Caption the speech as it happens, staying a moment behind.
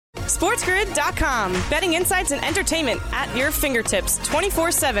SportsGrid.com. Betting insights and entertainment at your fingertips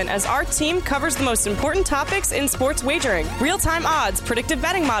 24/7 as our team covers the most important topics in sports wagering. Real-time odds, predictive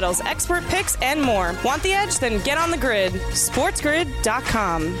betting models, expert picks, and more. Want the edge? Then get on the grid.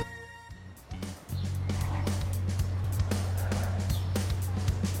 SportsGrid.com.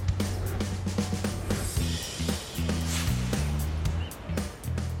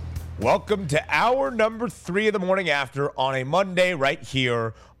 Welcome to hour number 3 of the morning after on a Monday right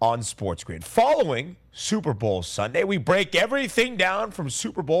here on Sports Grid. Following Super Bowl Sunday, we break everything down from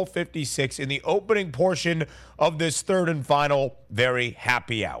Super Bowl 56 in the opening portion of this third and final very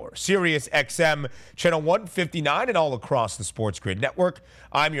happy hour. Sirius XM, channel 159 and all across the Sports Grid network.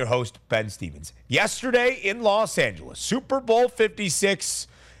 I'm your host, Ben Stevens. Yesterday in Los Angeles, Super Bowl 56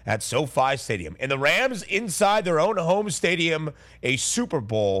 at SoFi Stadium, and the Rams inside their own home stadium, a Super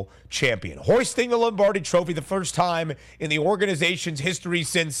Bowl champion, hoisting the Lombardi Trophy the first time in the organization's history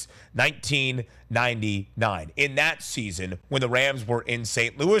since 1999. In that season, when the Rams were in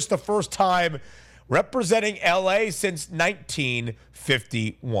St. Louis, the first time representing LA since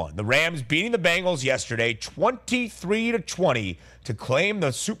 1951. The Rams beating the Bengals yesterday 23-20 to claim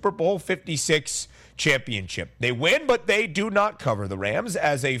the Super Bowl 56 championship. They win, but they do not cover. The Rams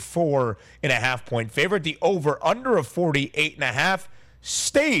as a 4.5-point favorite. The over-under of 48.5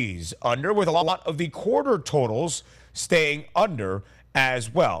 stays under, with a lot of the quarter totals staying under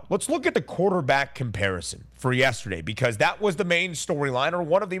as well. Let's look at the quarterback comparison for yesterday, because that was the main storyline, or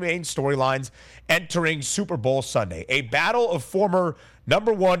one of the main storylines entering Super Bowl Sunday. A battle of former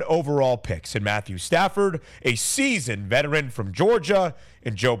number 1 overall picks in Matthew Stafford, a seasoned veteran from Georgia,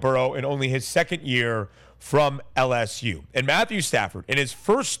 and Joe Burrow in only his second year from LSU. And Matthew Stafford, in his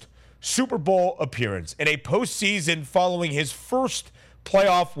first Super Bowl appearance in a postseason following his first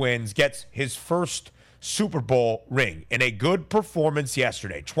playoff wins, gets his first Super Bowl ring in a good performance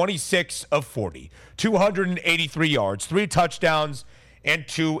yesterday. 26 of 40, 283 yards, 3 touchdowns, and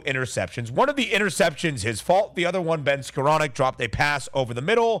 2 interceptions. One of the interceptions, his fault. The other one, Ben Skoranek dropped a pass over the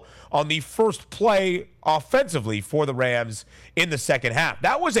middle on the first play offensively for the Rams in the second half.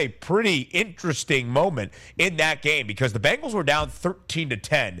 That was a pretty interesting moment in that game, because the Bengals were down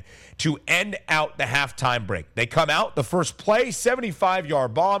 13-10 to end out the halftime break. They come out, the first play,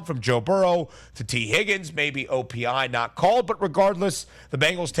 75-yard bomb from Joe Burrow to T. Higgins, maybe OPI not called, but regardless, the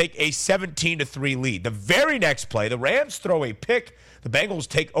Bengals take a 17-3 lead. The very next play, the Rams throw a pick. The Bengals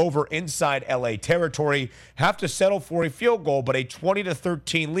take over inside LA territory, have to settle for a field goal, but a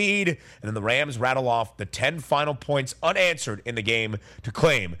 20-13 lead, and then the Rams rattle off the 10 final points unanswered in the game to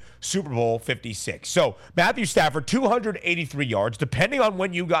claim Super Bowl 56. So Matthew Stafford, 283 yards, depending on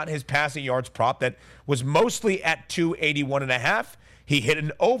when you got his passing yards prop, that was mostly at 281.5. He hit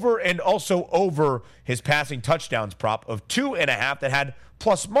an over and also over his passing touchdowns prop of 2.5 that had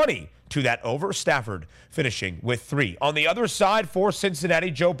plus money to that over. Stafford finishing with 3. On the other side for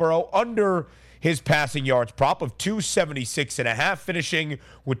Cincinnati, Joe Burrow under his passing yards prop of 276.5, finishing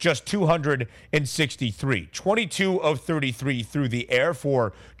with just 263. 22 of 33 through the air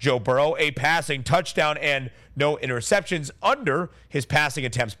for Joe Burrow, a passing touchdown and no interceptions, under his passing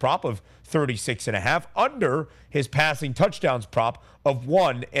attempts prop of 36.5, under his passing touchdowns prop of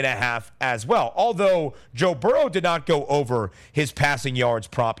 1.5 as well. Although Joe Burrow did not go over his passing yards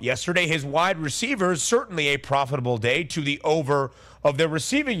prop yesterday, his wide receivers, certainly a profitable day to the over of their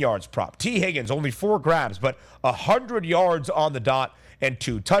receiving yards prop. T. Higgins, only 4 grabs, but 100 yards on the dot and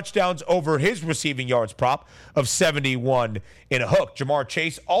 2 touchdowns over his receiving yards prop of 71 in a hook. Jamar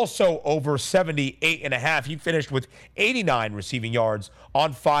Chase also over 78.5. He finished with 89 receiving yards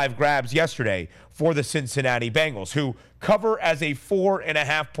on 5 grabs yesterday for the Cincinnati Bengals, who cover as a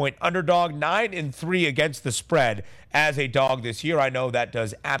 4.5-point underdog, 9-3 against the spread as a dog this year. I know that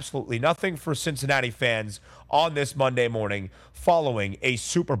does absolutely nothing for Cincinnati fans on this Monday morning following a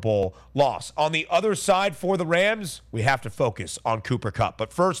Super Bowl loss. On the other side for the Rams, we have to focus on Cooper Kupp.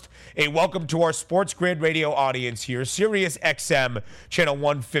 But first, a welcome to our Sports Grid radio audience here, Sirius XM, channel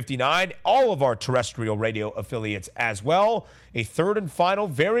 159, all of our terrestrial radio affiliates as well. A third and final,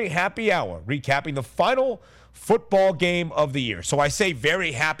 very happy hour, recapping the final football game of the year. So I say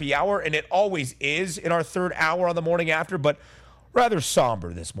very happy hour, and it always is in our third hour on the morning after, but rather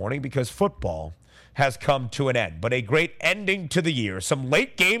somber this morning because football has come to an end. But a great ending to the year. Some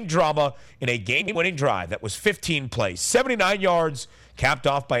late game drama in a game-winning drive that was 15 plays, 79 yards, capped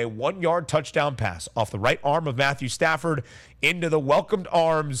off by a 1-yard touchdown pass off the right arm of Matthew Stafford into the welcomed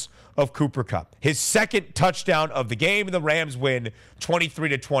arms of Cooper Kupp. His second touchdown of the game, and the Rams win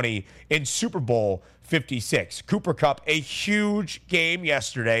 23-20 in Super Bowl 56. Cooper Kupp, a huge game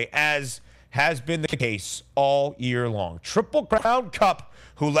yesterday, as has been the case all year long. Triple Crown Cup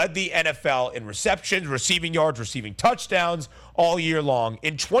who led the NFL in receptions, receiving yards, receiving touchdowns all year long.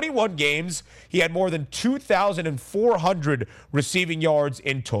 In 21 games, he had more than 2,400 receiving yards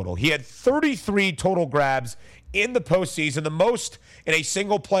in total. He had 33 total grabs in the postseason, the most in a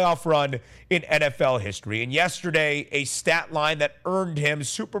single playoff run in NFL history. And yesterday, a stat line that earned him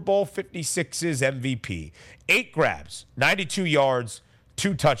Super Bowl 56's MVP. 8 grabs, 92 yards,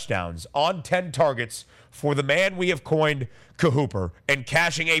 2 touchdowns on 10 targets for the man we have coined Kahooper, and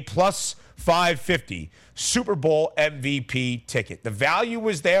cashing a plus 550 Super Bowl MVP ticket. The value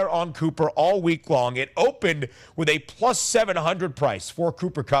was there on Cooper all week long. It opened with a plus 700 price for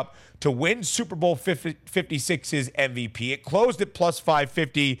Cooper Kupp to win Super Bowl 56's MVP. It closed at plus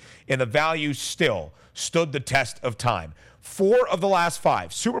 550, and the value still stood the test of time. 4 of the last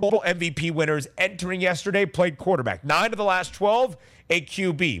 5 Super Bowl MVP winners entering yesterday played quarterback. 9 of the last 12, a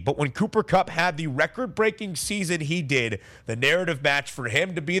QB. But when Cooper Kupp had the record-breaking season he did, the narrative match for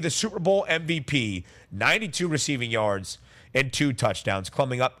him to be the Super Bowl MVP, 92 receiving yards and 2 touchdowns,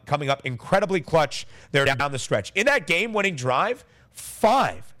 coming up incredibly clutch there down the stretch. In that game-winning drive,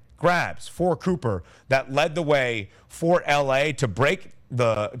 5 grabs for Cooper that led the way for LA to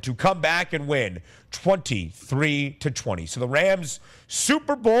come back and win 23-20. So the Rams,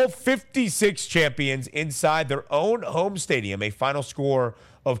 Super Bowl 56 champions inside their own home stadium, a final score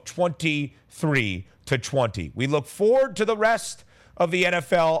of 23-20. We look forward to the rest of the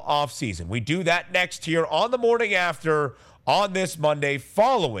NFL offseason. We do that next here on the morning after on this Monday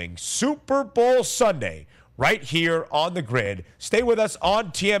following Super Bowl Sunday right here on the Grid. Stay with us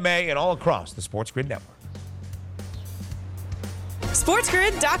on TMA and all across the Sports Grid Network.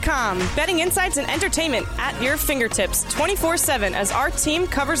 SportsGrid.com. Betting insights and entertainment at your fingertips 24/7 as our team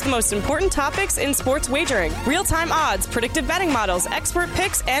covers the most important topics in sports wagering. Real-time odds, predictive betting models, expert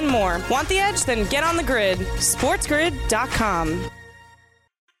picks, and more. Want the edge? Then get on the grid. SportsGrid.com.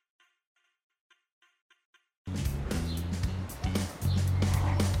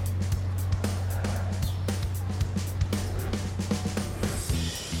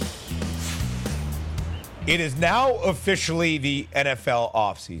 It is now officially the NFL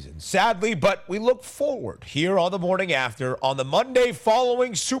offseason. Sadly, but we look forward here on the morning after on the Monday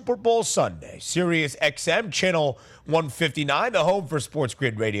following Super Bowl Sunday. Sirius XM Channel 159, the home for Sports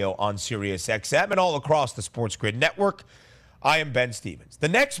Grid Radio on Sirius XM and all across the Sports Grid Network. I am Ben Stevens. The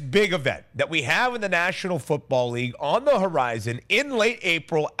next big event that we have in the National Football League on the horizon in late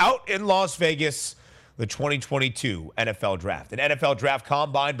April out in Las Vegas, the 2022 NFL Draft. An NFL Draft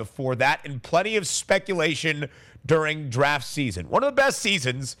Combine before that, and plenty of speculation during draft season. One of the best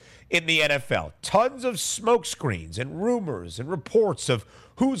seasons in the NFL. Tons of smoke screens and rumors and reports of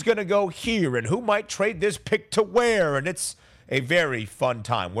who's going to go here and who might trade this pick to where. And it's a very fun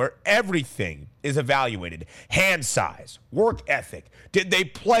time where everything is evaluated. Hand size, work ethic. Did they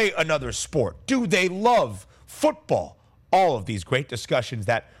play another sport? Do they love football? All of these great discussions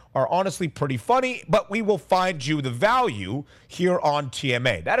that are honestly pretty funny, but we will find you the value here on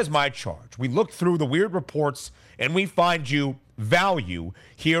TMA. That is my charge. We look through the weird reports and we find you value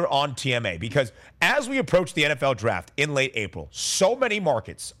here on TMA, because as we approach the NFL Draft in late April, so many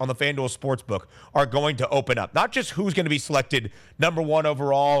markets on the FanDuel Sportsbook are going to open up. Not just who's going to be selected number 1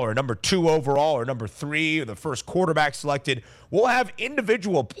 overall or number 2 overall or number 3 or the first quarterback selected. We'll have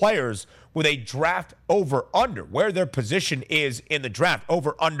individual players with a draft over-under, where their position is in the draft,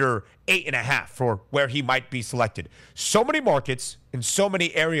 over-under 8.5 for where he might be selected. So many markets and so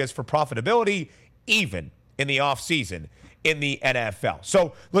many areas for profitability, even in the offseason in the NFL.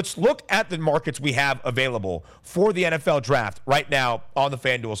 So let's look at the markets we have available for the NFL Draft right now on the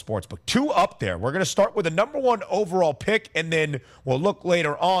FanDuel Sportsbook. 2 up there. We're going to start with the number 1 overall pick, and then we'll look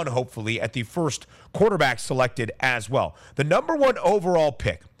later on, hopefully, at the first quarterback selected as well. The number 1 overall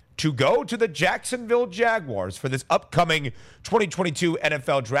pick to go to the Jacksonville Jaguars for this upcoming 2022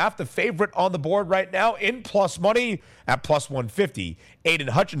 NFL Draft. The favorite on the board right now in plus money at plus 150. Aiden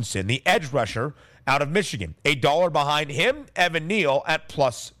Hutchinson, the edge rusher out of Michigan. $1 behind him, Evan Neal at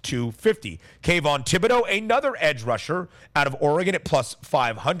plus 250. Kayvon Thibodeau, another edge rusher out of Oregon at plus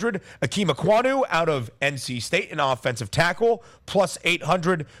 500. Akeem Ekwonu out of NC State, an offensive tackle, plus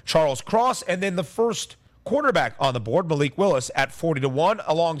 800. Charles Cross, and then the first quarterback on the board, Malik Willis at 40-1,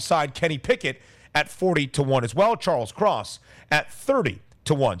 alongside Kenny Pickett at 40-1 as well. Charles Cross at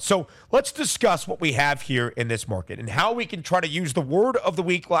 30-1. So let's discuss what we have here in this market and how we can try to use the word of the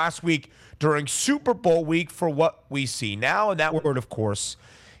week last week during Super Bowl week for what we see now. And that word, of course,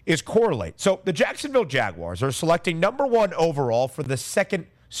 is correlate. So the Jacksonville Jaguars are selecting number 1 overall for the second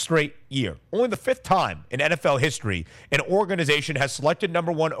straight year. Only the 5th time in NFL history an organization has selected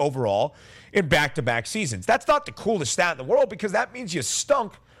number 1 overall in back-to-back seasons. That's not the coolest stat in the world because that means you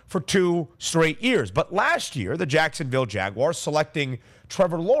stunk for 2 straight years. But last year, the Jacksonville Jaguars selecting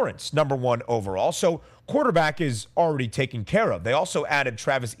Trevor Lawrence number 1 overall. So quarterback is already taken care of. They also added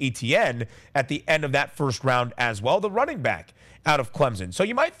Travis Etienne at the end of that first round as well, the running back out of Clemson. So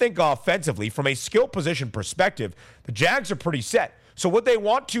you might think offensively, from a skill position perspective, the Jags are pretty set. So would they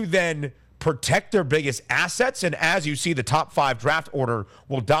want to then protect their biggest assets? And as you see the top 5 draft order,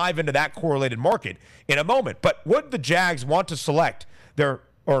 we'll dive into that correlated market in a moment. But would the Jags want to select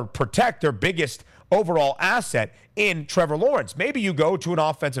or protect their biggest overall asset in Trevor Lawrence? Maybe you go to an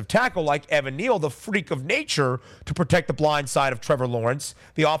offensive tackle like Evan Neal, the freak of nature, to protect the blind side of Trevor Lawrence,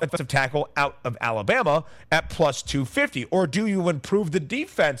 the offensive tackle out of Alabama, at plus 250. Or do you improve the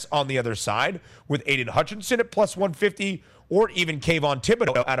defense on the other side with Aiden Hutchinson at plus 150, or even Kayvon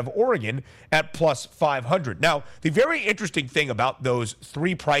Thibodeau out of Oregon at plus 500. Now, the very interesting thing about those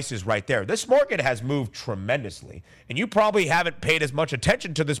 3 prices right there, this market has moved tremendously. And you probably haven't paid as much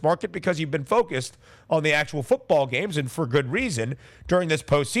attention to this market because you've been focused on the actual football games, and for good reason, during this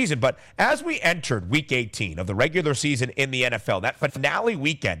postseason. But as we entered Week 18 of the regular season in the NFL, that finale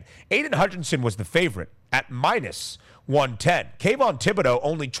weekend, Aiden Hutchinson was the favorite at minus 110. Kayvon Thibodeau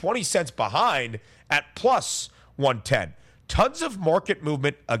only 20 cents behind at plus 110. Tons of market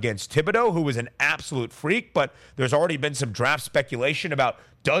movement against Thibodeau, who is an absolute freak, but there's already been some draft speculation about,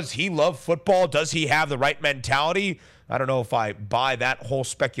 does he love football? Does he have the right mentality? I don't know if I buy that whole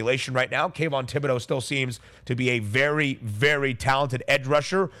speculation right now. Kayvon Thibodeau still seems to be a very, very talented edge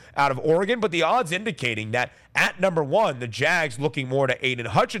rusher out of Oregon, but the odds indicating that at number 1, the Jags looking more to Aiden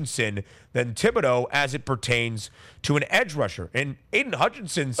Hutchinson than Thibodeau as it pertains to an edge rusher. And Aiden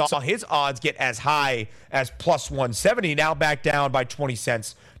Hutchinson saw his odds get as high as plus 170, now back down by 20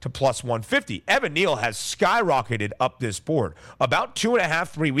 cents to plus 150. Evan Neal has skyrocketed up this board. About 2.5,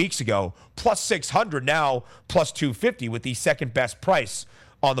 3 weeks ago, plus 600, now plus 250 with the second best price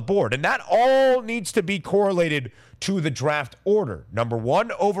on the board. And that all needs to be correlated to the draft order. Number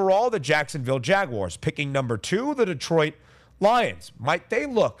 1 overall, the Jacksonville Jaguars. Picking number 2, the Detroit Lions. Might they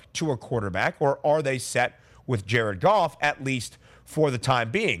look to a quarterback, or are they set with Jared Goff, at least for the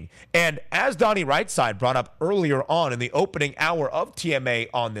time being? And as Donnie Rightside brought up earlier on in the opening hour of TMA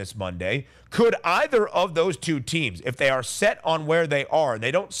on this Monday, could either of those 2 teams, if they are set on where they are and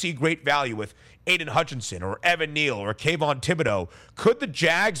they don't see great value with Aiden Hutchinson or Evan Neal or Kayvon Thibodeau, could the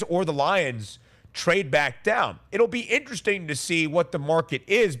Jags or the Lions trade back down? It'll be interesting to see what the market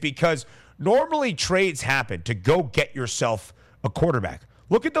is, because normally trades happen to go get yourself a quarterback.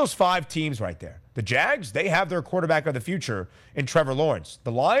 Look at those 5 teams right there. The Jags, they have their quarterback of the future in Trevor Lawrence.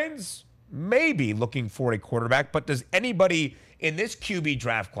 The Lions may be looking for a quarterback, but does anybody in this QB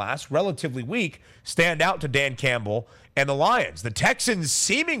draft class, relatively weak, stand out to Dan Campbell and the Lions? The Texans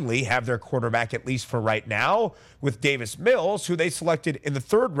seemingly have their quarterback, at least for right now, with Davis Mills, who they selected in the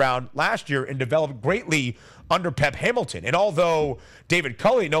 3rd round last year and developed greatly under Pep Hamilton. And although David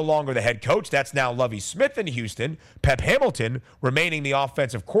Culley no longer the head coach, that's now Lovie Smith in Houston, Pep Hamilton remaining the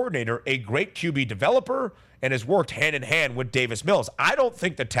offensive coordinator, a great QB developer, and has worked hand in hand with Davis Mills. I don't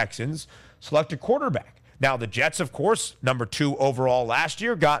think the Texans select a quarterback. Now, the Jets, of course, number 2 overall last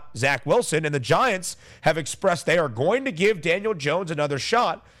year, got Zach Wilson, and the Giants have expressed they are going to give Daniel Jones another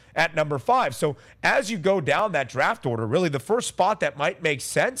shot at number 5. So as you go down that draft order, really the first spot that might make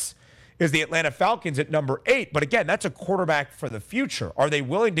sense is the Atlanta Falcons at number 8. But again, that's a quarterback for the future. Are they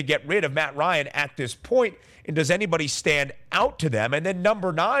willing to get rid of Matt Ryan at this point? And does anybody stand out to them? And then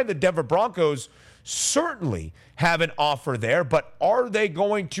number 9, the Denver Broncos certainly have an offer there, but are they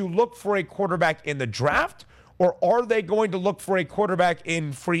going to look for a quarterback in the draft, or are they going to look for a quarterback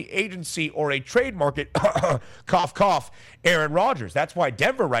in free agency or a trade market? Cough, cough, Aaron Rodgers. That's why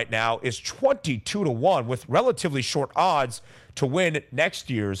Denver right now is 22-1 with relatively short odds to win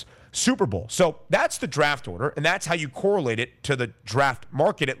next year's Super Bowl. So that's the draft order, and that's how you correlate it to the draft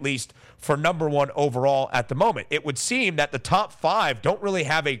market, at least for number 1 overall at the moment. It would seem that the top 5 don't really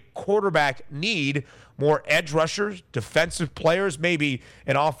have a quarterback need, more edge rushers, defensive players, maybe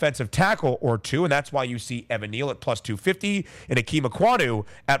an offensive tackle or 2, and that's why you see Evan Neal at plus 250 and Akeem Ekwonu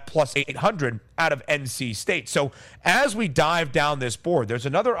at plus 800 out of NC State. So as we dive down this board, there's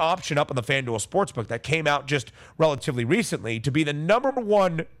another option up on the FanDuel Sportsbook that came out just relatively recently to be the number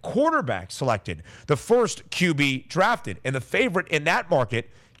 1 quarterback selected, the first QB drafted, and the favorite in that market,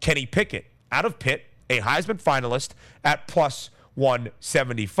 Kenny Pickett, out of Pitt, a Heisman finalist, at plus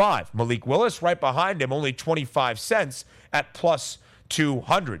 175. Malik Willis right behind him, only 25 cents at plus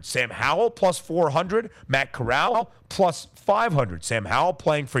 200. Sam Howell plus 400. Matt Corral plus 500. Sam Howell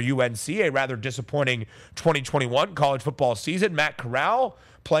playing for UNC, a rather disappointing 2021 college football season. Matt Corral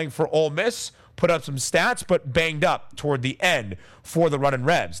playing for Ole Miss, put up some stats, but banged up toward the end for the Runnin'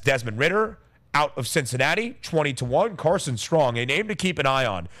 Rebs. Desmond Ridder out of Cincinnati, 20-1. Carson Strong, a name to keep an eye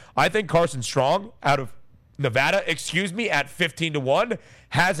on. I think Carson Strong out of Nevada, at 15-1,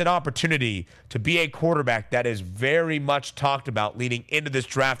 has an opportunity to be a quarterback that is very much talked about leading into this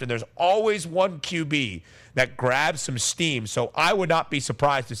draft. And there's always one QB that grabs some steam. So I would not be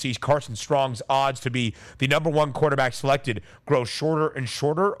surprised to see Carson Strong's odds to be the number one quarterback selected grow shorter and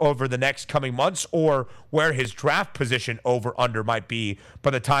shorter over the next coming months, or where his draft position over under might be by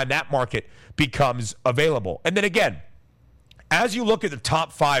the time that market becomes available. And then again, as you look at the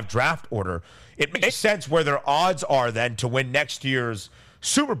top 5 draft order, it makes sense where their odds are then to win next year's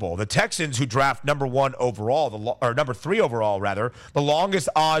Super Bowl. The Texans, who draft number 3 overall, the longest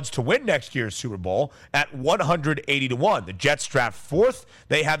odds to win next year's Super Bowl at 180-1. The Jets draft 4th.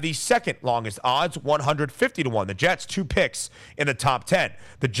 They have the second longest odds, 150-1. The Jets, 2 picks in the top 10.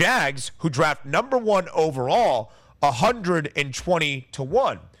 The Jags, who draft number 1 overall,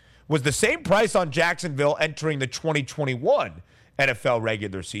 120-1. Was the same price on Jacksonville entering the 2021 NFL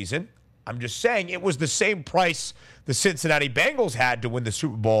regular season. I'm just saying it was the same price the Cincinnati Bengals had to win the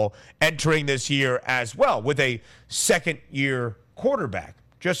Super Bowl entering this year as well, with a second-year quarterback.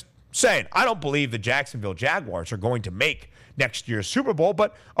 Just saying, I don't believe the Jacksonville Jaguars are going to make next year's Super Bowl,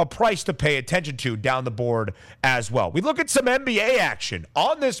 but a price to pay attention to down the board as well. We look at some NBA action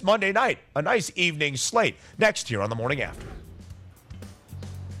on this Monday night, a nice evening slate next here on The Morning After.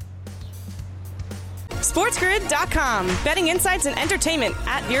 SportsGrid.com. Betting insights and entertainment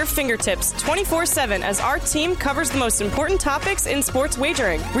at your fingertips 24/7 as our team covers the most important topics in sports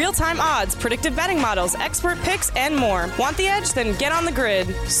wagering. Real-time odds, predictive betting models, expert picks, and more. Want the edge? Then get on the grid.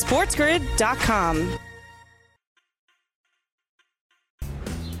 SportsGrid.com.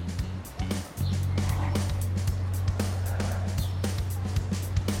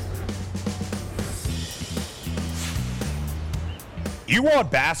 You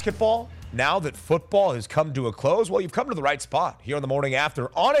want basketball? Now that football has come to a close, well, you've come to the right spot here on The Morning After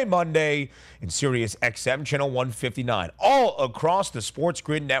on a Monday in Sirius XM Channel 159, all across the Sports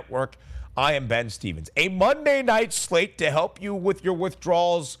Grid Network. I am Ben Stevens. A Monday night slate to help you with your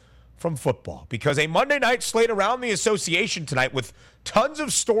withdrawals from football, because a Monday night slate around the association tonight with tons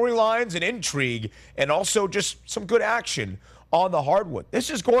of storylines and intrigue, and also just some good action on the hardwood. This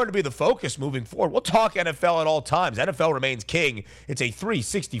is going to be the focus moving forward. We'll talk NFL at all times. NFL remains king. It's a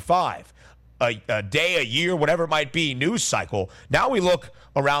 365 a day, a year, whatever it might be, news cycle. Now we look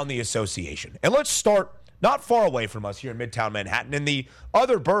around the association. And let's start not far away from us here in Midtown Manhattan, in the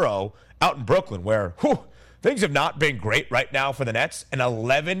other borough out in Brooklyn, where things have not been great right now for the Nets. An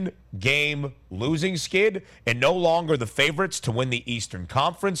 11-game losing skid, and no longer the favorites to win the Eastern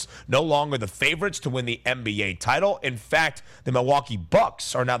Conference, no longer the favorites to win the NBA title. In fact, the Milwaukee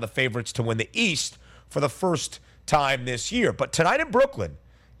Bucks are now the favorites to win the East for the first time this year. But tonight in Brooklyn,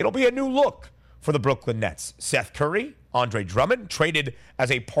 it'll be a new look for the Brooklyn Nets. Seth Curry, Andre Drummond, traded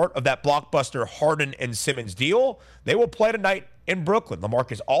as a part of that blockbuster Harden and Simmons deal. They will play tonight in Brooklyn.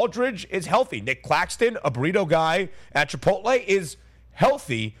 LaMarcus Aldridge is healthy. Nick Claxton, a burrito guy at Chipotle, is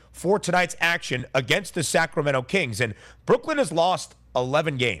healthy for tonight's action against the Sacramento Kings. And Brooklyn has lost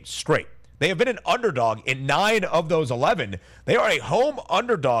 11 games straight. They have been an underdog in 9 of those 11. They are a home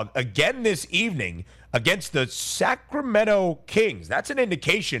underdog again this evening against the Sacramento Kings. That's an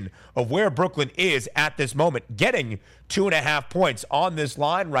indication of where Brooklyn is at this moment, getting 2.5 points on this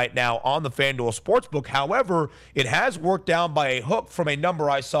line right now on the FanDuel Sportsbook. However, it has worked down by a hook from a number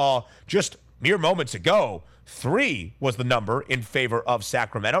I saw just mere moments ago. 3 was the number in favor of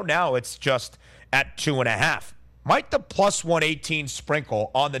Sacramento. Now it's just at 2.5. Might the plus 118 sprinkle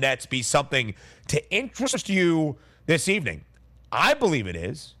on the Nets be something to interest you this evening? I believe it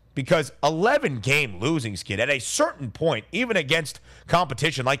is, because 11-game losing skid at a certain point, even against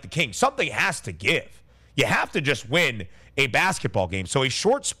competition like the Kings, something has to give. You have to just win a basketball game. So a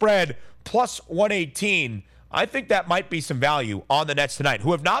short spread plus 118, I think that might be some value on the Nets tonight,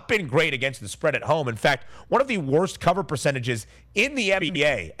 who have not been great against the spread at home. In fact, one of the worst cover percentages in the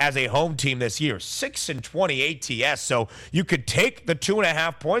NBA as a home team this year, 6-20 ATS. So you could take the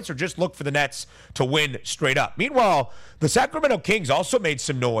 2.5 points or just look for the Nets to win straight up. Meanwhile, the Sacramento Kings also made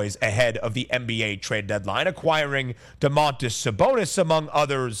some noise ahead of the NBA trade deadline, acquiring Domantas Sabonis, among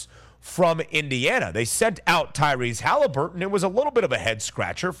others, from Indiana. They sent out Tyrese Halliburton. It was a little bit of a head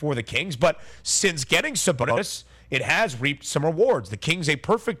scratcher for the Kings, but since getting Sabonis it has reaped some rewards. The Kings a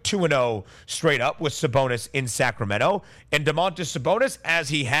perfect 2-0 straight up with Sabonis in Sacramento. And Domantas Sabonis, as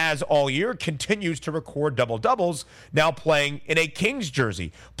he has all year, continues to record double-doubles, now playing in a Kings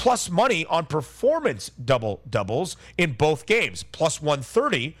jersey. Plus money on performance double-doubles in both games. Plus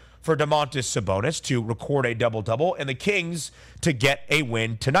 130 for Domantas Sabonis to record a double-double and the Kings to get a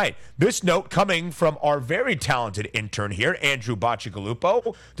win tonight. This note coming from our very talented intern here, Andrew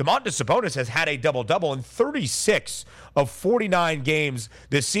Bacigalupo. Domantas Sabonis has had a double-double in 36 of 49 games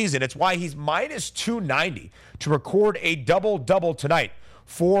this season. It's why he's minus 290 to record a double-double tonight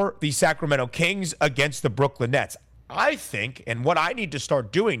for the Sacramento Kings against the Brooklyn Nets. I think, and what I need to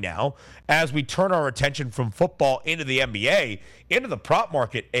start doing now as we turn our attention from football into the NBA, into the prop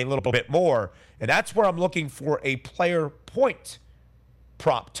market a little bit more, and that's where I'm looking for a player point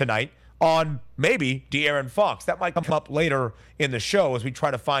prop tonight on maybe De'Aaron Fox. That might come up later in the show as we try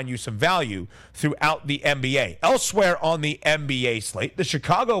to find you some value throughout the NBA. Elsewhere on the NBA slate, the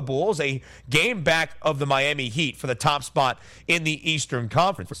Chicago Bulls, a game back of the Miami Heat for the top spot in the Eastern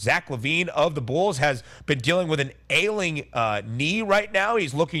Conference. Zach LaVine of the Bulls has been dealing with an ailing knee right now.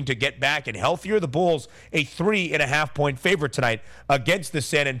 He's looking to get back and healthier. The Bulls, a 3.5-point favorite tonight against the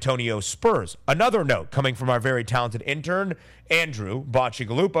San Antonio Spurs. Another note coming from our very talented intern, Andrew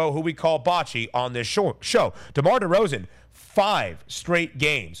Bacigalupo, who we call Bocci on this show. DeMar DeRozan, 5 straight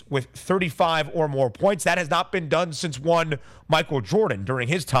games with 35 or more points. That has not been done since one Michael Jordan during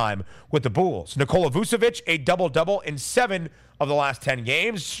his time with the Bulls. Nikola Vucevic, a double-double in 7 of the last 10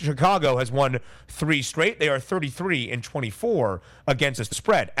 games. Chicago has won 3 straight. They are 33-24 against the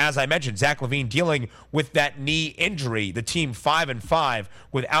spread. As I mentioned, Zach LaVine dealing with that knee injury. The team 5-5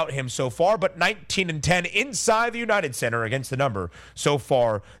 without him so far, but 19-10 inside the United Center against the number so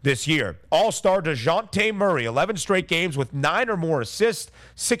far this year. All-star DeJounte Murray, 11 straight games with 9 or more assists,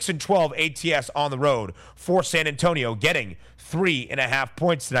 6-12 ATS on the road for San Antonio, getting 3.5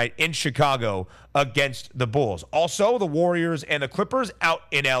 points tonight in Chicago against the Bulls. Also, the Warriors and the Clippers out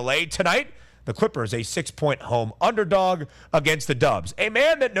in LA tonight. The Clippers, a 6-point home underdog against the Dubs. A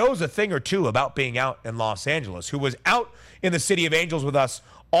man that knows a thing or two about being out in Los Angeles, who was out in the City of Angels with us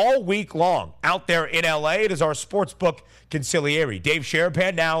all week long. Out there in LA, it is our sportsbook consigliere, Dave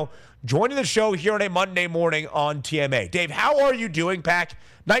Sherapan, now joining the show here on a Monday morning on TMA. Dave, how are you doing? Pack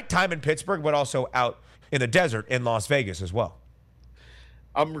nighttime in Pittsburgh, but also out in the desert in Las Vegas as well.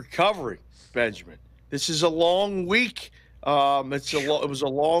 I'm recovering, Benjamin. This is a long week. It was a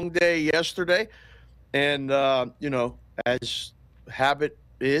long day yesterday, and as habit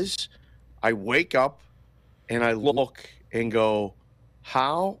is, I wake up and I look and go,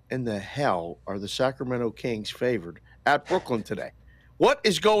 how in the hell are the Sacramento Kings favored at Brooklyn today? What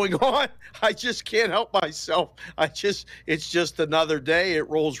is going on? I just can't help myself. It's just another day. It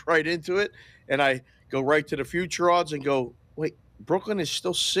rolls right into it, and I go right to the future odds and go, wait, Brooklyn is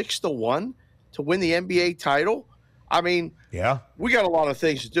still 6-1 to win the NBA title. I mean, yeah, we got a lot of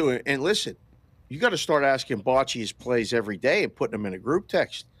things to do. And listen, you got to start asking Bocci his plays every day and putting them in a group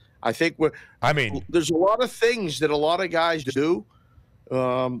text. I think there's a lot of things that a lot of guys do.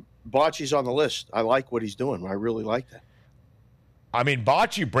 Bocci's on the list. I like what he's doing. I really like that. I mean,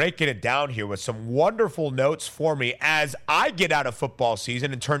 Bocci breaking it down here with some wonderful notes for me as I get out of football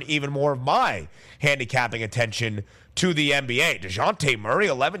season and turn even more of my handicapping attention to the NBA. DeJounte Murray,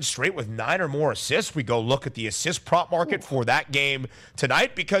 11 straight with 9 or more assists. We go look at the assist prop market for that game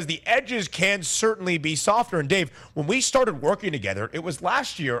tonight because the edges can certainly be softer. And Dave, when we started working together, it was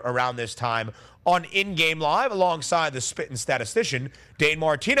last year around this time on In Game Live alongside the spitting statistician, Dane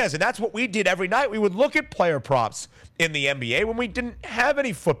Martinez. And that's what we did every night. We would look at player props in the NBA when we didn't have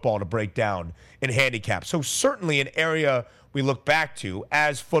any football to break down in handicap. So certainly an area we look back to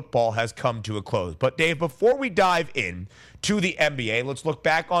as football has come to a close. But Dave, before we dive in to the NBA, let's look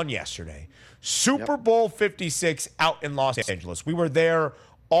back on yesterday. Super Bowl 56 out in Los Angeles. We were there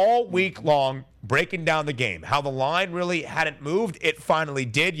all week long breaking down the game. How the line really hadn't moved. It finally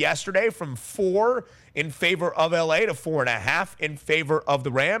did yesterday from 4 in favor of LA to 4.5 in favor of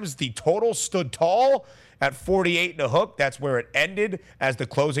the Rams. The total stood tall at 48 and a hook. That's where it ended as the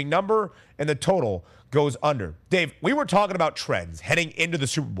closing number, and the total goes under. Dave, we were talking about trends heading into the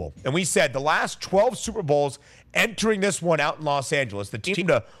Super Bowl, and we said the last 12 Super Bowls entering this one out in Los Angeles, the team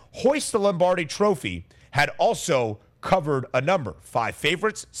to hoist the Lombardi Trophy had also covered a number. 5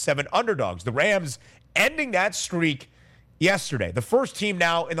 favorites, 7 underdogs. The Rams ending that streak yesterday. The first team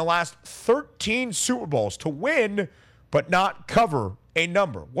now in the last 13 Super Bowls to win but not cover a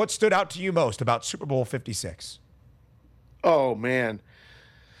number. What stood out to you most about Super Bowl 56? Oh, man.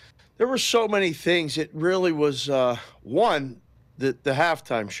 There were so many things. It really was, one, the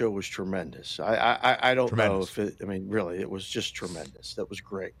halftime show was tremendous. I don't know Tremendous. if it. I mean, really, it was just tremendous. That was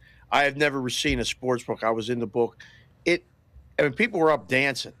great. I have never seen a sports book. I was in the book. I mean, people were up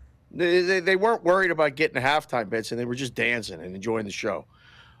dancing. They weren't worried about getting a halftime bits, and they were just dancing and enjoying the show.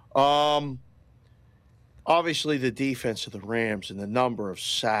 Obviously, the defense of the Rams and the number of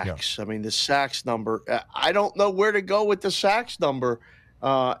sacks. Yeah. I mean, the sacks number. I don't know where to go with the sacks number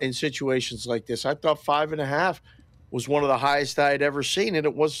in situations like this. I thought 5.5 was one of the highest I had ever seen, and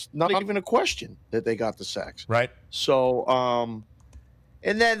it was not even a question that they got the sacks. Right. So,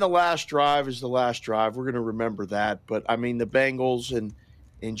 and then the last drive is the last drive. We're going to remember that. But, I mean, the Bengals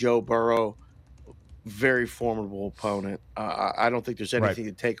and Joe Burrow, very formidable opponent. I don't think there's anything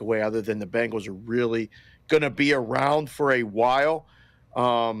to take away other than the Bengals are really going to be around for a while.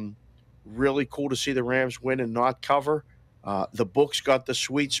 Really cool to see the Rams win and not cover. The books got the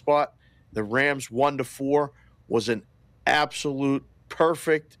sweet spot. The Rams 1-4 was an absolute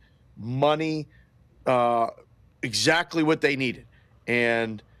perfect money, exactly what they needed.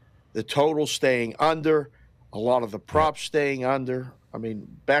 And the total staying under, a lot of the props staying under. I mean,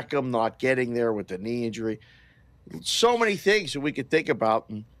 Beckham not getting there with the knee injury. So many things that we could think about.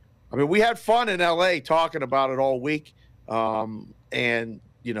 And I mean, we had fun in L.A. talking about it all week, and,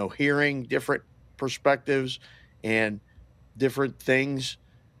 you know, hearing different perspectives and different things.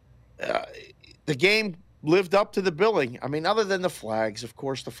 The game lived up to the billing. I mean, other than the flags, of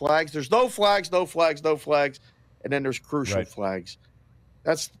course, the flags. There's no flags, and then there's crucial flags.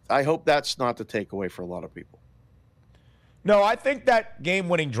 I hope that's not the takeaway for a lot of people. No, I think that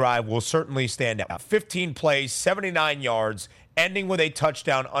game-winning drive will certainly stand out. 15 plays, 79 yards, ending with a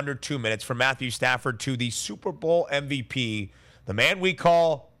touchdown under 2 minutes from Matthew Stafford to the Super Bowl MVP, the man we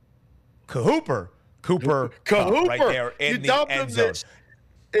call Cooper right there in the end zone.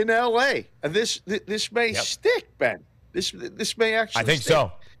 In L.A. This may stick, Ben. This may actually I think stick.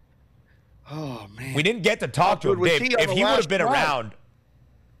 So. Oh, man. We didn't get to talk to him, Dave. If he would have been around,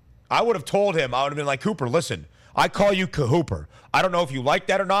 I would have told him, I would have been like, Cooper, listen, I call you Cahooper. I don't know if you like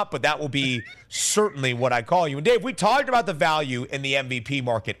that or not, but that will be certainly what I call you. And Dave, we talked about the value in the MVP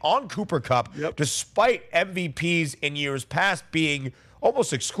market on Cooper Kupp, despite MVPs in years past being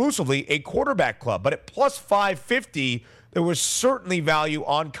almost exclusively a quarterback club. But at plus 550, there was certainly value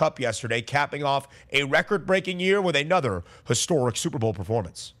on Kupp yesterday, capping off a record-breaking year with another historic Super Bowl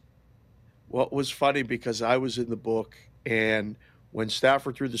performance. Well, it was funny because I was in the book, and when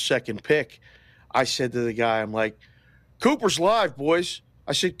Stafford threw the second pick, I said to the guy, I'm like, Cooper's live, boys.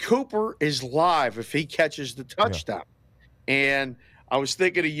 I said, Cooper is live if he catches the touchdown. Yeah. And I was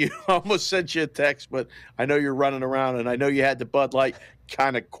thinking of you. I almost sent you a text, but I know you're running around, and I know you had the Bud Light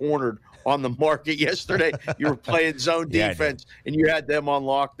kind of cornered on the market yesterday. You were playing zone defense, and you had them on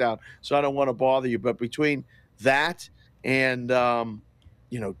lockdown. So I don't want to bother you. But between that and,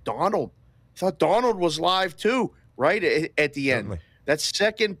 Donald, I thought Donald was live too, right, at the end. Certainly. That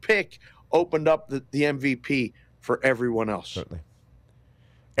second pick opened up the MVP for everyone else. Certainly.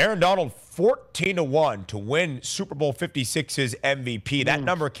 Aaron Donald, 14-1 to win Super Bowl 56's MVP. That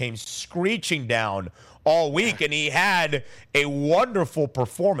number came screeching down all week, and he had a wonderful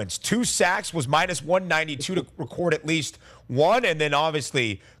performance. 2 sacks, was minus 192 to record at least one, and then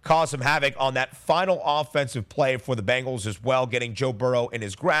obviously caused some havoc on that final offensive play for the Bengals as well, getting Joe Burrow in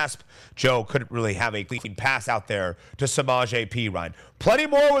his grasp. Joe couldn't really have a clean pass out there to Samaje Perine. Plenty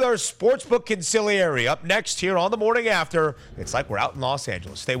more with our Sportsbook Conciliary up next here on The Morning After. It's like we're out in Los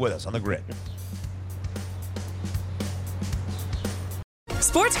Angeles. Stay with us on The Grid.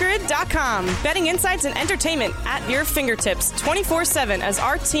 SportsGrid.com. Betting insights and entertainment at your fingertips 24/7 as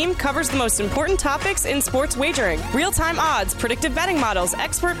our team covers the most important topics in sports wagering. Real-time odds, predictive betting models,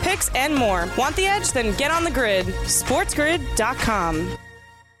 expert picks, and more. Want the edge? Then get on the grid. SportsGrid.com.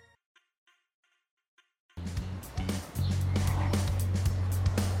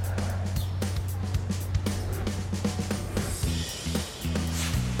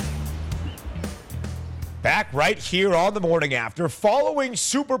 Back right here on The Morning After, following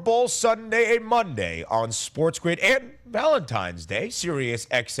Super Bowl Sunday and Monday on Sports Grid and Valentine's Day, Sirius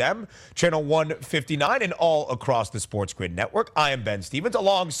XM, Channel 159, and all across the Sports Grid network. I am Ben Stevens,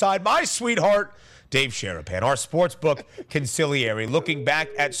 alongside my sweetheart, Dave Sharapan, our Sportsbook Conciliary, looking back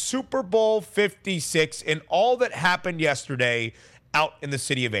at Super Bowl 56 and all that happened yesterday out in the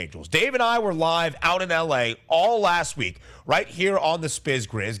City of Angels. Dave and I were live out in L.A. all last week, right here on the Spiz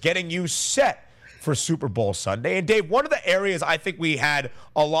Grizz, getting you set for Super Bowl Sunday. And Dave, one of the areas I think we had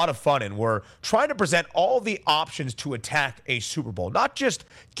a lot of fun in were trying to present all the options to attack a Super Bowl, not just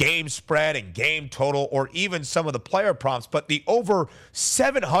game spread and game total or even some of the player prompts, but the over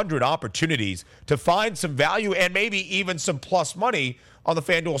 700 opportunities to find some value and maybe even some plus money on the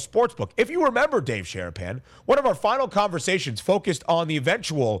FanDuel Sportsbook. If you remember, Dave Sharapan, one of our final conversations focused on the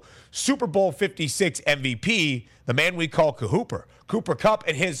eventual Super Bowl 56 MVP, the man we call Cooper Kupp,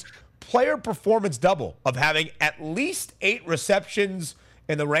 and his player performance double of having at least 8 receptions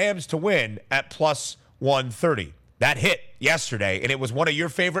in the Rams to win at plus 130. That hit yesterday, and it was one of your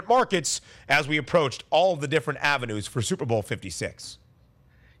favorite markets as we approached all of the different avenues for Super Bowl 56.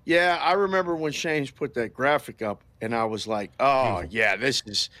 Yeah, I remember when Shane's put that graphic up, and I was like, "Oh yeah, this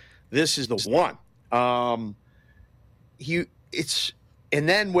is the one." And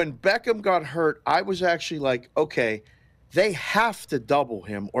then when Beckham got hurt, I was actually like, "Okay, they have to double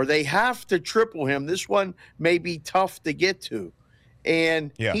him or they have to triple him. This one may be tough to get to,"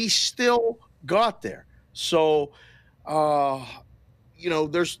 and he still got there. So,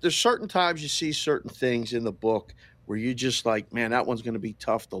 there's certain times you see certain things in the book where you just like, man, that one's going to be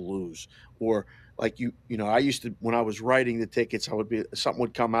tough to lose. Or like I used to, when I was writing the tickets, something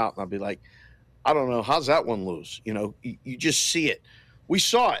would come out and I'd be like, I don't know, how's that one lose? You just see it. We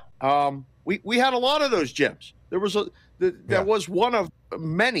saw it. We had a lot of those gems. There was was one of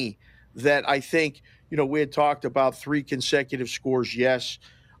many that I think, we had talked about 3 consecutive scores. Yes.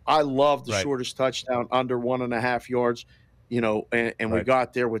 I love the shortest touchdown under 1.5 yards, and we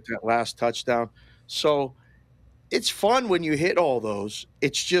got there with that last touchdown. So it's fun when you hit all those.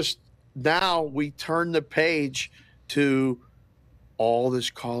 It's just now we turn the page to all this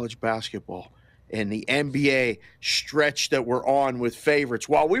college basketball and the NBA stretch that we're on with favorites.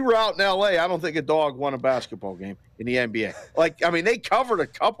 While we were out in L.A., I don't think a dog won a basketball game in the NBA. They covered a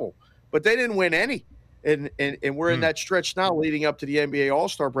couple, but they didn't win any. And we're in that stretch now leading up to the NBA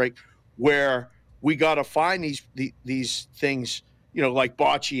All-Star break where we got to find these things, like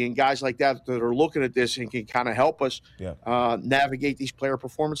Bocce and guys like that are looking at this and can kind of help us navigate these player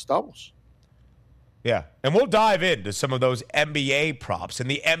performance doubles. Yeah, and we'll dive into some of those NBA props and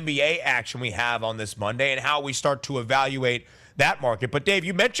the NBA action we have on this Monday and how we start to evaluate that market. But, Dave,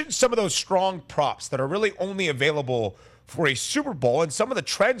 you mentioned some of those strong props that are really only available for a Super Bowl, and some of the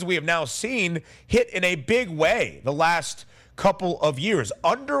trends we have now seen hit in a big way the last couple of years.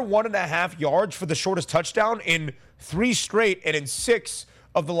 Under 1.5 yards for the shortest touchdown in 3 straight and in 6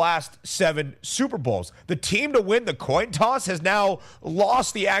 of the last 7 Super Bowls. The team to win the coin toss has now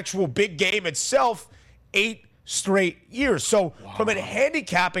lost the actual big game itself 8 straight years. So from a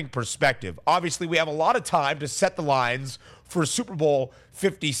handicapping perspective, obviously we have a lot of time to set the lines for Super Bowl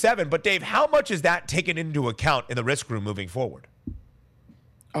 57. But, Dave, how much is that taken into account in the risk room moving forward?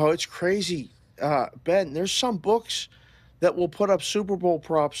 Oh, it's crazy. Ben, there's some books that will put up Super Bowl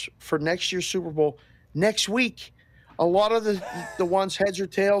props for next year's Super Bowl next week. A lot of the ones heads or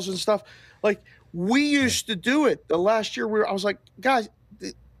tails and stuff. Like, we used to do it. The last year I was like, guys,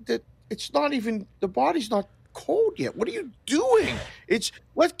 it's not even – the body's not cold yet. What are you doing?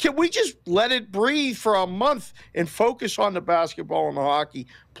 Can we just let it breathe for a month and focus on the basketball and the hockey?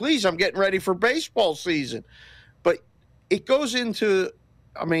 Please, I'm getting ready for baseball season. But it goes into,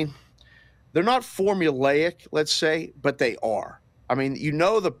 they're not formulaic, let's say, but they are.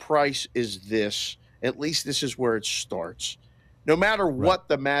 The price is this. At least this is where it starts. No matter what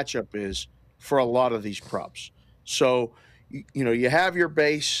the matchup is for a lot of these props. So, you have your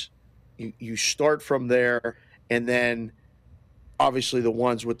base. You start from there, and then obviously the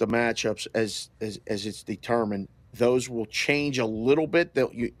ones with the matchups as it's determined, those will change a little bit.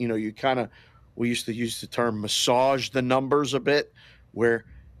 That we used to use the term massage the numbers a bit, where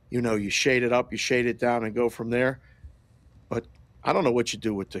you shade it up, you shade it down, and go from there. But I don't know what you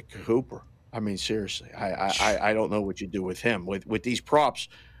do with the Cooper. Seriously, I don't know what you do with him with these props.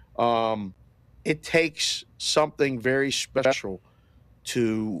 It takes something very special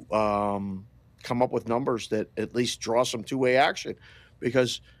to come up with numbers that at least draw some two-way action,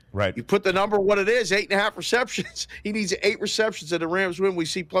 because you put the number what it is, 8.5 receptions. He needs 8 receptions and the Rams win. We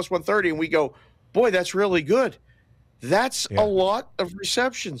see plus 130 and we go, boy, that's really good. That's a lot of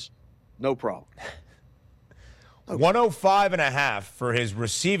receptions. No problem. 105.5 for his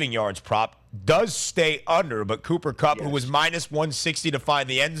receiving yards prop does stay under, but Cooper Kupp, who was minus 160 to find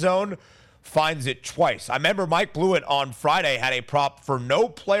the end zone, finds it twice. I remember Mike Blewett on Friday had a prop for no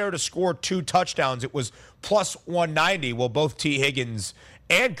player to score 2 touchdowns. It was plus 190. Well, both T. Higgins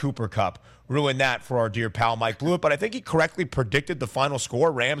and Cooper Kupp ruined that for our dear pal Mike Blewett, but I think he correctly predicted the final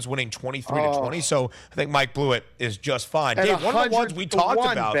score, Rams winning 23-20. So I think Mike Blewett is just fine. And Dave, one of the ones we talked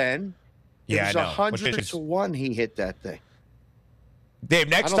about. Ben, It Yeah, was I know. 100 to 1 he hit that thing. Dave,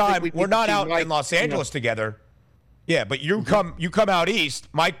 next time we're not out in Los Angeles together. Yeah, but you come out east.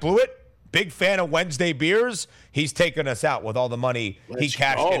 Mike Blewett, big fan of Wednesday beers. He's taking us out with all the money he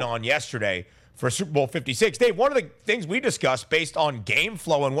cashed in on yesterday for Super Bowl 56. Dave, one of the things we discussed based on game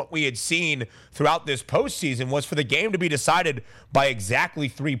flow and what we had seen throughout this postseason was for the game to be decided by exactly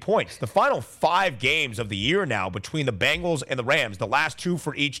 3 points. The final 5 games of the year now between the Bengals and the Rams, the last 2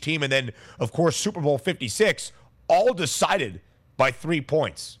 for each team, and then, of course, Super Bowl 56, all decided by 3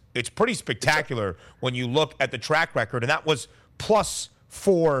 points. It's pretty spectacular when you look at the track record, and that was plus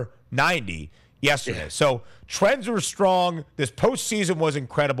 490 yesterday. So trends are strong. This postseason was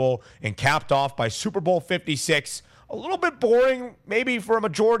incredible and capped off by Super Bowl 56. A little bit boring maybe for a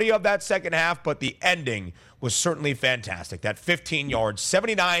majority of that second half, but the ending was certainly fantastic. That 15-play,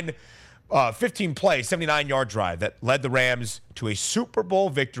 79-yard drive that led the Rams to a Super Bowl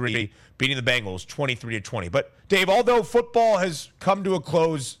victory, beating the Bengals 23-20. But Dave, although football has come to a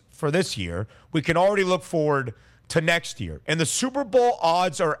close for this year, we can already look forward to next year. And the Super Bowl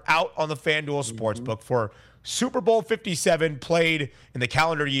odds are out on the FanDuel Sportsbook for Super Bowl 57 played in the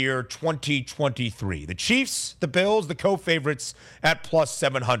calendar year 2023. The Chiefs, the Bills, the co-favorites at plus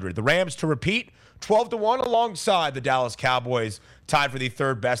 700. The Rams to repeat, 12-1 alongside the Dallas Cowboys, tied for the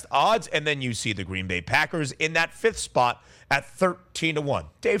third best odds. And then you see the Green Bay Packers in that 5th spot at 13-1.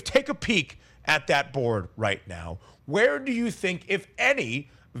 Dave, take a peek at that board right now. Where do you think, if any,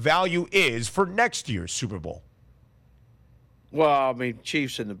 value is for next year's Super Bowl? Well, I mean,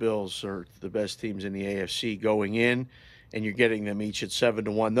 Chiefs and the Bills are the best teams in the AFC going in, and you're getting them each at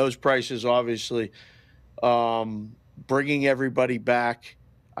 7-1. Those prices, obviously, bringing everybody back,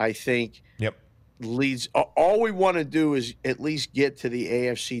 I think, leads. All we want to do is at least get to the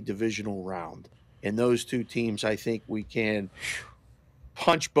AFC divisional round. And those two teams, I think we can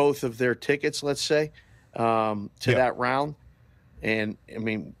punch both of their tickets, let's say, to that round. And, I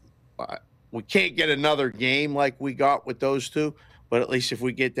mean, we can't get another game like we got with those two, but at least if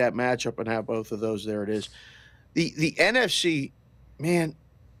we get that matchup and have both of those, there it is. The NFC, man,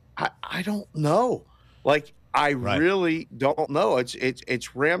 I don't know. Like, I really don't know.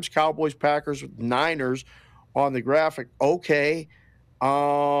 It's Rams, Cowboys, Packers, Niners on the graphic. Okay.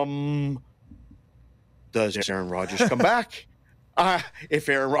 Does Aaron Rodgers come back? If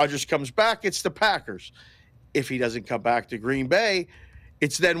Aaron Rodgers comes back, it's the Packers. If he doesn't come back to Green Bay,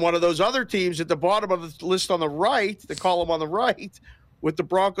 it's then one of those other teams at the bottom of the list on the right, the column on the right, with the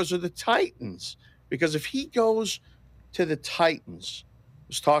Broncos or the Titans. Because if he goes to the Titans, I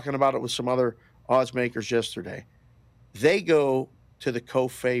was talking about it with some other odds makers yesterday, they go to the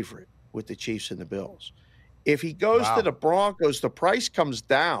co-favorite with the Chiefs and the Bills. If he goes to the Broncos, the price comes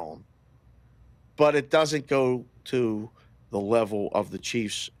down, but it doesn't go to the level of the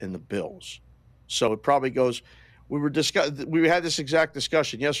Chiefs and the Bills. So it probably goes. We had this exact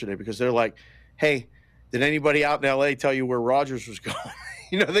discussion yesterday because they're like, "Hey, did anybody out in LA tell you where Rodgers was going?"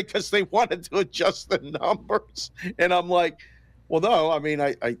 Because they wanted to adjust the numbers, and I'm like, "Well, no. I mean,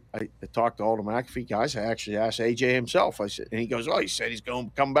 I talked to all the McAfee guys. I actually asked AJ himself. I said, and he goes, "Oh, he said he's going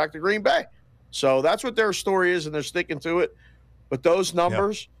to come back to Green Bay." So that's what their story is, and they're sticking to it. But those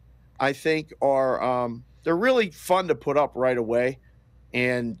numbers, I think, are they're really fun to put up right away.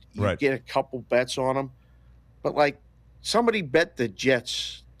 And you get a couple bets on them. But, like, somebody bet the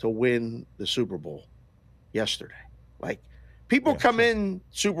Jets to win the Super Bowl yesterday. Like, people come in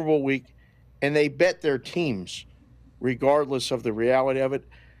Super Bowl week and they bet their teams regardless of the reality of it.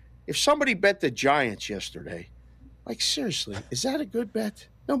 If somebody bet the Giants yesterday, like, seriously, is that a good bet?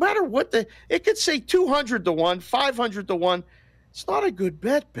 No matter what it could say 200-1, 500-1. It's not a good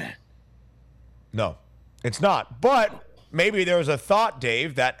bet, Ben. No, it's not. But maybe there's a thought,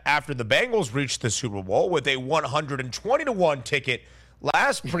 Dave, that after the Bengals reached the Super Bowl with a 120-1 ticket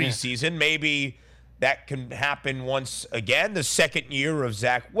last preseason, maybe that can happen once again. The second year of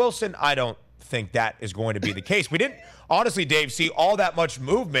Zach Wilson, I don't think that is going to be the case. We didn't, honestly, Dave, see all that much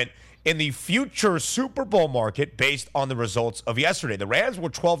movement in the future Super Bowl market based on the results of yesterday. The Rams were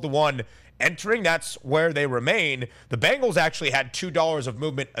 12-1 entering. That's where they remain. The Bengals actually had $2 of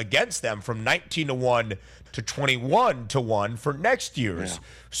movement against them from 19-1 to 21-1 for next year's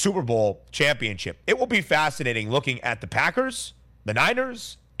Super Bowl championship. It will be fascinating looking at the Packers, the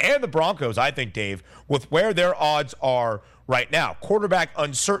Niners, and the Broncos, I think, Dave, with where their odds are right now. Quarterback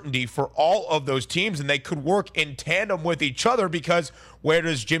uncertainty for all of those teams, and they could work in tandem with each other because where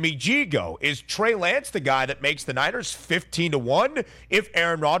does Jimmy G go? Is Trey Lance the guy that makes the Niners 15-1? If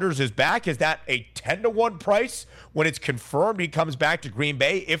Aaron Rodgers is back, is that a 10-1 price when it's confirmed he comes back to Green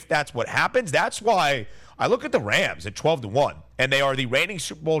Bay? If that's what happens, that's why I look at the Rams at 12-1, and they are the reigning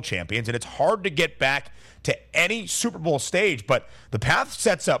Super Bowl champions, and it's hard to get back to any Super Bowl stage, but the path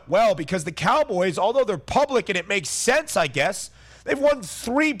sets up well because the Cowboys, although they're public and it makes sense, I guess, they've won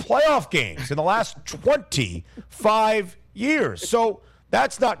 3 playoff games in the last 25 years. So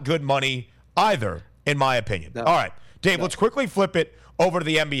that's not good money either, in my opinion. No. All right, Dave, let's quickly flip it over to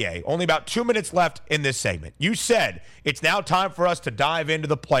the NBA. Only about 2 minutes left in this segment. You said it's now time for us to dive into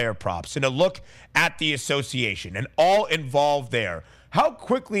the player props and to look at the association and all involved there. How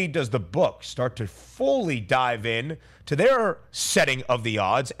quickly does the book start to fully dive in to their setting of the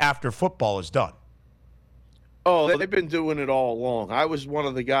odds after football is done? Oh, they've been doing it all along. I was one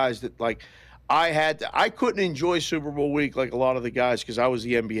of the guys that, like, I couldn't enjoy Super Bowl week like a lot of the guys because I was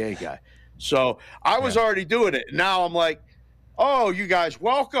the NBA guy. So I was already doing it. Now I'm like, oh, you guys,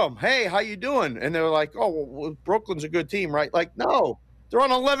 welcome. Hey, how you doing? And they're like, oh, well, Brooklyn's a good team, right? Like, no, they're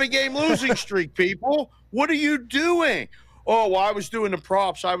on an 11-game losing streak, people. What are you doing? Oh, well, I was doing the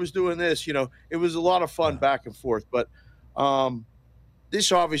props. I was doing this. You know, it was a lot of fun back and forth. But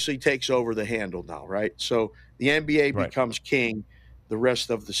this obviously takes over the handle now, right? So the NBA becomes king the rest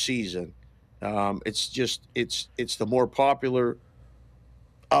of the season. It's the more popular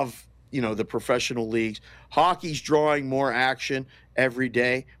of, you know, the professional leagues. Hockey's drawing more action every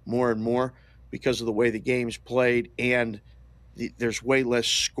day, more and more, because of the way the game's played, and there's way less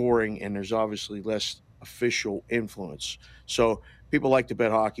scoring, and there's obviously less official influence. So people like to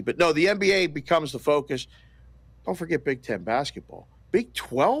bet hockey. But no, the NBA becomes the focus. Don't forget Big Ten basketball. Big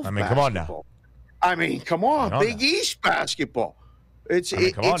 12 basketball. Come on now. Come on. Big East basketball. It's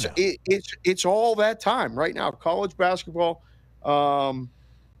all that time right now. College basketball,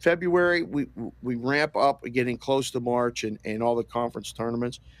 February, we ramp up, getting close to March and all the conference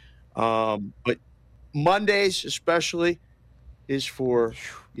tournaments. But Mondays especially is for,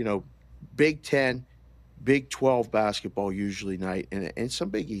 you know, Big Ten, Big 12 basketball usually night, and some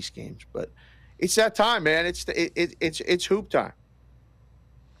Big East games. But it's that time, man. It's hoop time.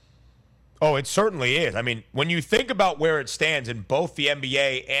 Oh, it certainly is. I mean, when you think about where it stands in both the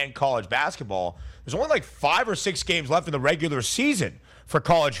NBA and college basketball, there's only like 5 or 6 games left in the regular season for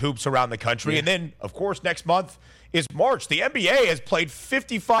college hoops around the country. Yeah. And then, of course, next month is March. The NBA has played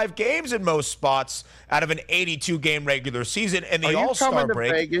 55 games in most spots out of an 82-game regular season, and the All-Star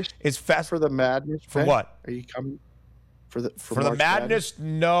break Vegas is fast for the Madness. For what? Are you coming for the Madness?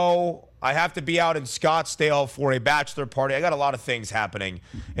 No, I have to be out in Scottsdale for a bachelor party. I got a lot of things happening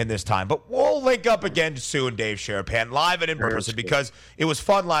in this time, but we'll link up again soon, Dave Sharapan, live and in person, because it was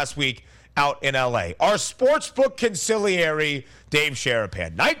fun last week out in L.A. Our sportsbook conciliary, Dave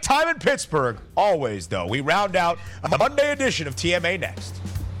Sharapan. Nighttime in Pittsburgh, always, though. We round out a Monday edition of TMA next.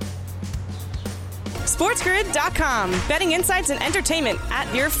 SportsGrid.com. Betting insights and entertainment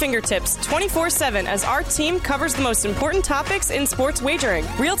at your fingertips 24/7 as our team covers the most important topics in sports wagering.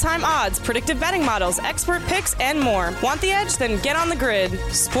 Real-time odds, predictive betting models, expert picks, and more. Want the edge? Then get on the grid.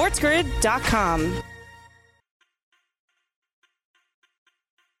 SportsGrid.com.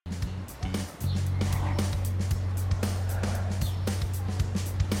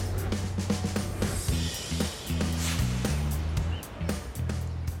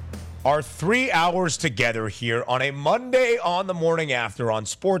 Our 3 hours together here on a Monday on the morning after on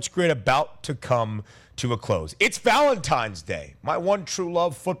Sports Grid about to come to a close. It's Valentine's Day. My one true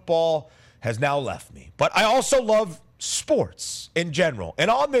love, football, has now left me. But I also love sports in general.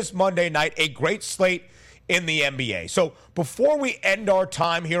 And on this Monday night, a great slate in the NBA. So before we end our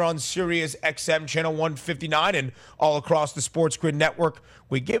time here on Sirius XM Channel 159 and all across the Sports Grid network,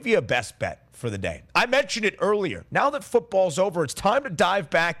 we give you a best bet for the day. I mentioned it earlier. Now that football's over, it's time to dive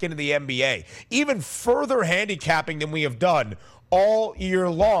back into the NBA, even further handicapping than we have done all year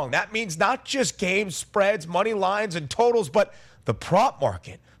long. That means not just game spreads, money lines, and totals, but the prop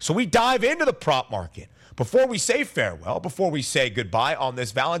market. So we dive into the prop market. Before we say farewell, before we say goodbye on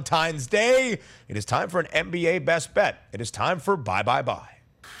this Valentine's Day, it is time for an NBA best bet. It is time for Bye Bye Bye.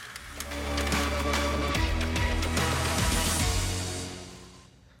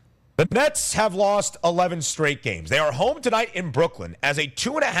 The Nets have lost 11 straight games. They are home tonight in Brooklyn as a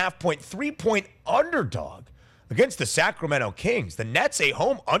 2.5-point, 3-point underdog against the Sacramento Kings. The Nets a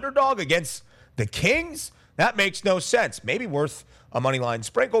home underdog against the Kings? That makes no sense. Maybe worth a money line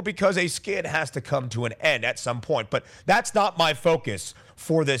sprinkle because a skid has to come to an end at some point. But that's not my focus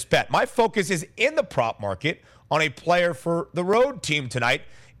for this bet. My focus is in the prop market on a player for the road team tonight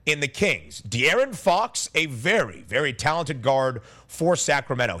in the Kings. De'Aaron Fox, a very, very talented guard for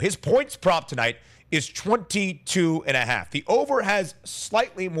Sacramento. His points prop tonight is 22.5. The over has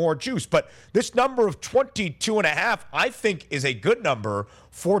slightly more juice, but this number of 22.5, I think, is a good number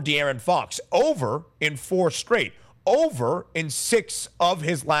for De'Aaron Fox. Over in 4 straight. Over in 6 of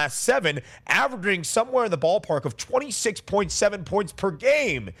his last 7, averaging somewhere in the ballpark of 26.7 points per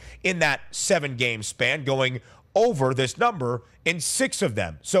game in that 7-game span, going over this number in 6 of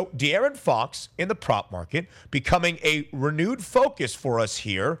them. So De'Aaron Fox in the prop market becoming a renewed focus for us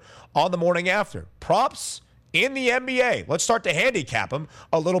here on the morning after. Props in the NBA. Let's start to handicap him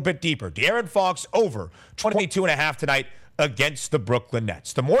a little bit deeper. De'Aaron Fox over 22.5 tonight against the Brooklyn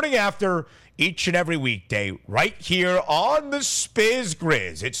Nets. The morning after, each and every weekday, right here on the Spiz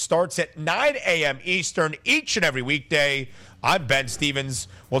Grizz. It starts at 9 a.m. Eastern each and every weekday. I'm Ben Stevens.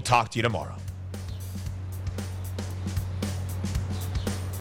 We'll talk to you tomorrow.